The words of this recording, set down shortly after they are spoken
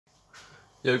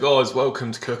Yo guys,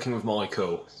 welcome to Cooking with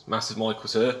Michael. Massive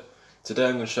Michael's here. Today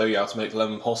I'm going to show you how to make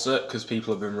lemon posset because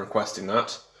people have been requesting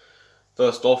that.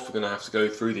 First off, we're going to have to go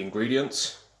through the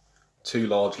ingredients. 2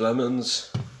 large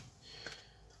lemons,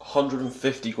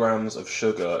 150 grams of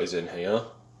sugar is in here,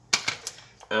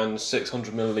 and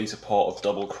 600ml pot of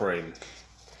double cream.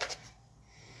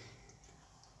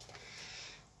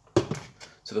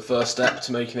 So the first step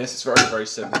to making this is very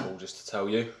simple, just to tell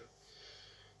you.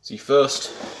 So you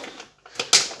first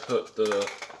put the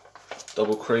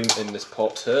double cream in this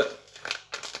pot here.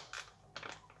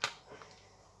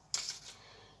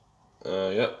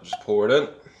 Just pour it in.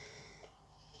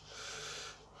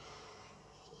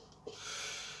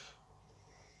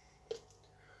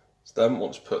 So then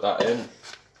once you put that in,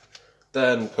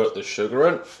 then put the sugar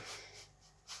in.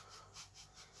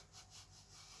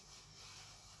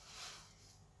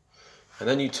 And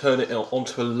then you turn it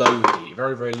onto a low heat,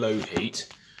 very low heat.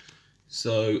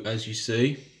 So as you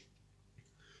see,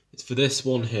 it's for this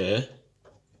one here.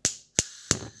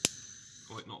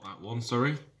 Wait, not that one,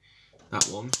 sorry. That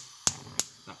one,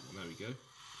 there we go.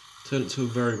 Turn it to a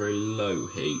very low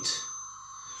heat.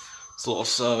 Sort of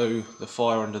so the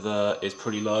fire under there is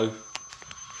pretty low.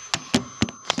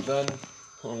 So then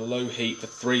on a low heat for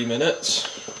 3 minutes.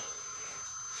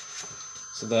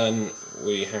 So then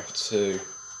we have to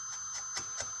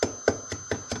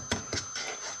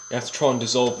try and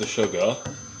dissolve the sugar.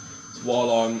 So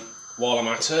while I'm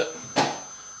at it,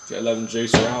 get a lemon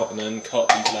juicer out and then cut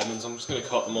these lemons. I'm just going to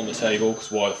cut them on the table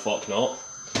because why the fuck not?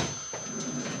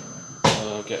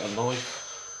 Get a knife.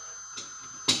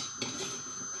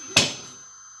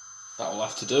 That will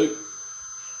have to do.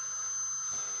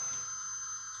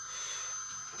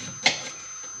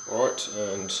 Alright,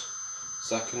 and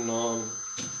second arm.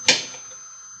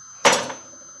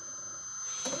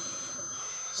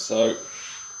 So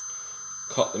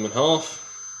cut them in half.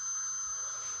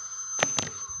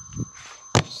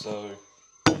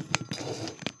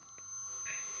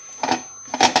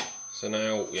 So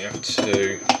now we have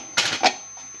to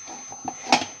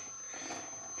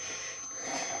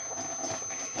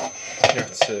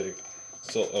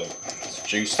sort of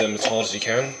juice them as hard as you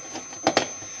can.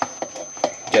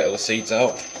 Get all the seeds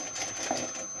out.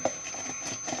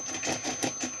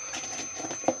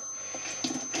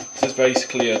 This is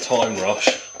basically a time rush.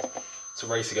 It's a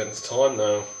race against time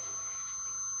now.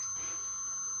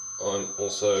 I'm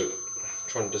also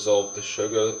trying to dissolve the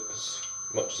sugar as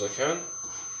much as I can.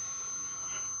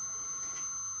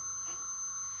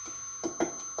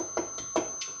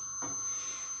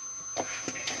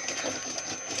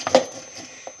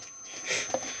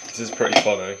 This is pretty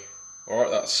funny.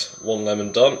 Alright, that's one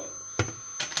lemon done.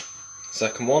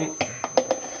 Second one,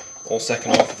 or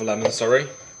second half of a lemon, sorry.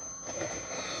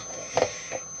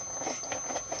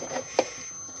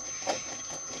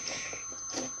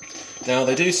 Now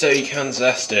they do say you can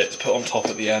zest it to put on top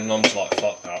at the end, and I'm just like,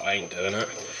 fuck that, I ain't doing it.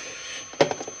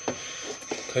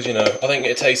 Because you know, I think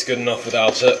it tastes good enough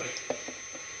without it.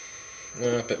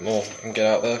 A bit more I can get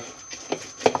out there.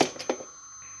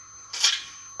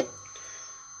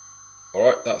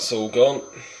 Alright, that's all gone.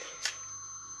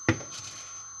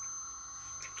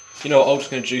 You know what, I'm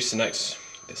just going to juice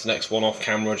this next one off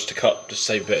camera just to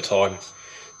save a bit of time.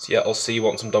 So yeah, I'll see you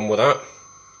once I'm done with that.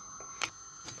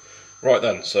 Right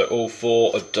then, so all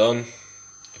 4 are done.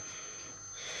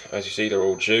 As you see, they're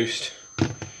all juiced.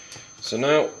 So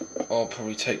now, I'll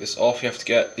probably take this off. You have to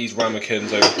get these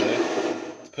ramekins over here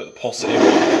to put the posset in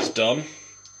when it's done.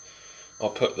 I'll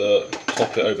put the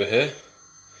top it over here.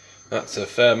 That's a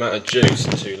fair amount of juice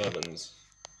and 2 lemons.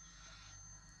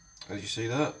 As you see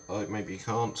that, oh, maybe you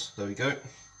can't, there we go.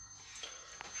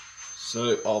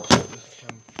 So I'll put the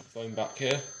phone back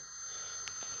here.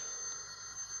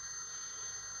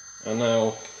 And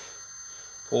now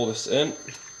pour this in.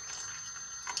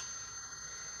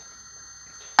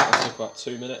 That took about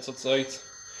 2 minutes, I'd say. So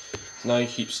now you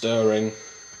keep stirring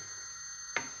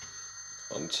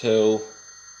until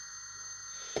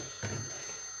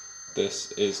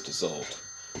this is dissolved.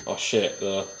 Oh shit,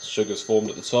 the sugar's formed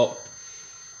at the top.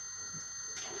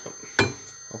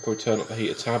 I'll probably turn up the heat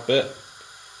a tad bit.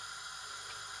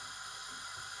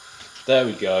 There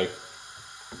we go.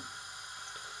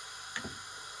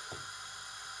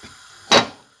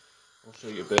 I'll show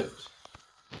you a bit.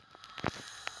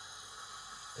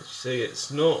 As you see, it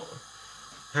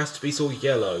has to be sort of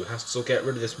yellow. It has to sort of get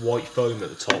rid of this white foam at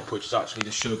the top, which is actually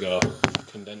the sugar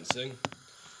condensing.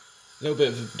 A little bit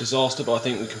of a disaster, but I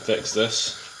think we can fix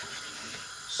this.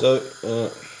 So,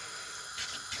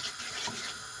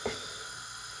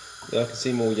 yeah, I can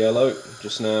see more yellow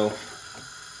just now.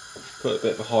 Put a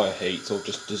bit of a higher heat, or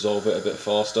just dissolve it a bit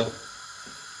faster.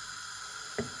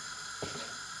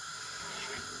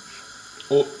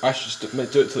 Or actually just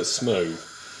do it till it's smooth.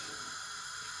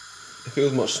 It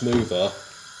feels much smoother,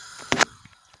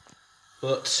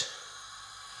 but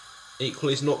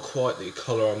equally it's not quite the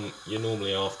colour you're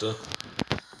normally after.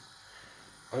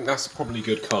 I think that's probably a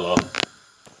good colour.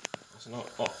 That's not,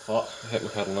 oh fuck, I hit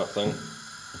my head on that thing.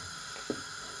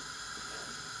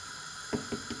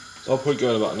 So I'll probably go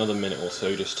in about another minute or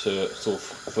so just to sort of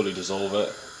fully dissolve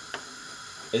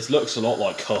it. It looks a lot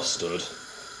like custard.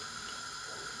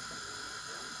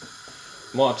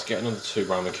 Might have to get another 2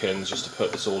 ramekins just to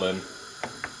put this all in.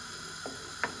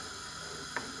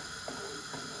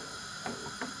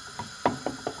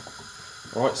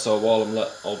 Alright, so while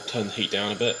I'll turn the heat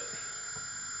down a bit.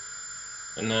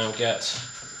 And now get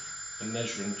a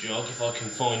measuring jug if I can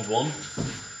find one.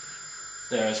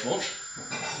 There's one.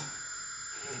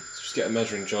 Just get a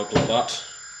measuring jug like that.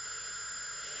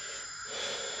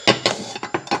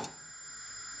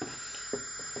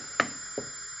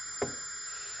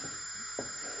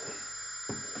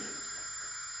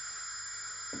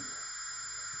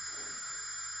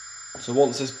 So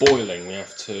once it's boiling, we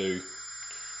have to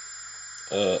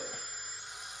put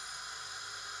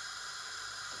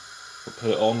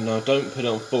it on. No, don't put it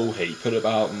on full heat, put it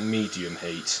about medium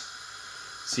heat.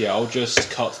 So yeah, I'll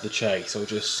just cut to the chase, I'll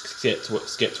just get to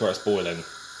where it's boiling.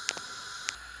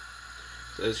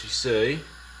 So as you see,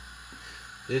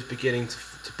 it is beginning to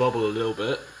bubble a little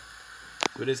bit,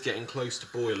 but it is getting close to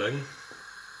boiling.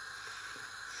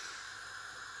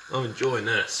 I'm enjoying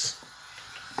this.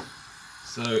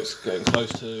 So it's getting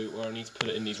close to where I need to put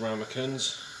it in these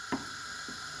ramekins.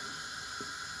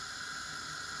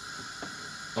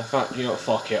 In fact, you know what,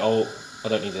 fuck it, I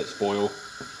don't need it to boil.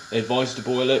 They advise you to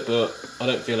boil it, but I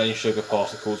don't feel any sugar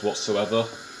particles whatsoever.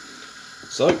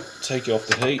 So, take it off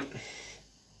the heat.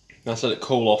 Let's let it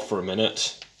cool off for a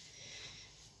minute.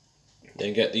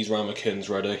 Then get these ramekins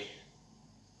ready.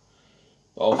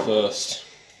 But I'll first...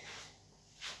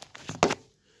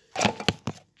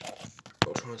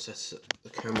 I'll try and set the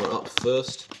camera up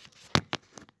first.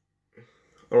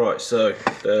 Alright, so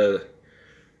there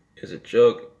is a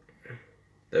jug.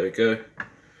 There we go.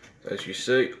 As you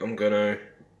see, I'm going to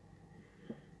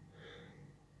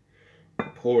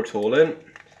pour it all in.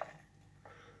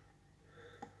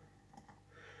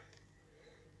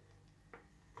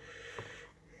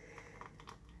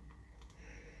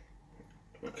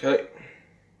 Okay.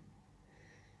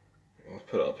 I'll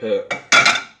put it up here.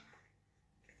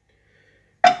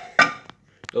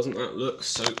 Doesn't that look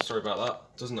so, sorry about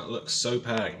that, doesn't that look so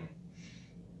pang?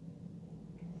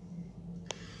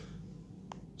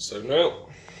 So now,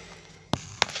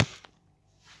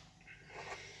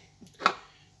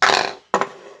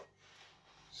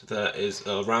 so there is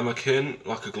a ramekin,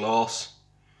 like a glass.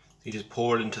 You just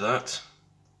pour it into that.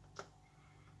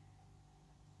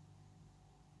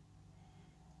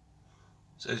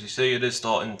 So as you see, it is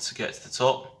starting to get to the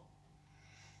top.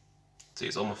 See,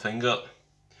 it's on my finger.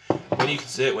 When you can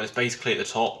see it, when it's basically at the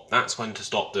top, that's when to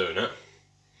stop doing it.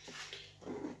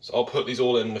 So I'll put these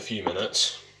all in a few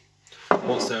minutes.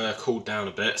 Once they're cooled down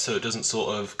a bit, so it doesn't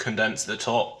sort of condense at the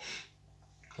top,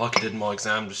 like I did in my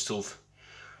exam, just sort of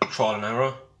trial and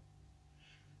error.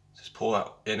 Just pour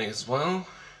that in as well.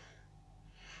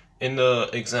 In the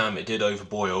exam, it did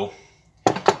overboil.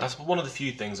 That's one of the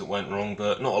few things that went wrong,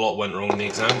 but not a lot went wrong in the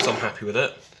exam, so I'm happy with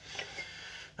it.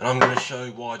 And I'm going to show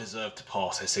why I deserve to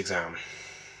pass this exam.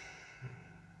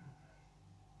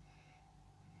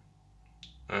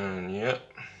 And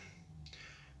yep,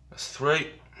 that's 3.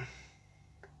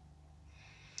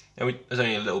 And there's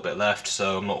only a little bit left,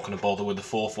 so I'm not going to bother with the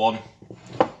 4th one.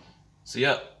 So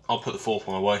yeah, I'll put the 4th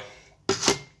one away.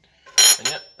 And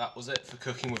yeah, that was it for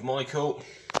Cooking with Michael.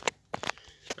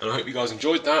 And I hope you guys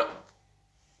enjoyed that.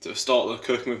 To start the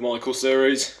Cooking with Michael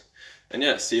series. And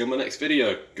yeah, see you in my next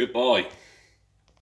video. Goodbye.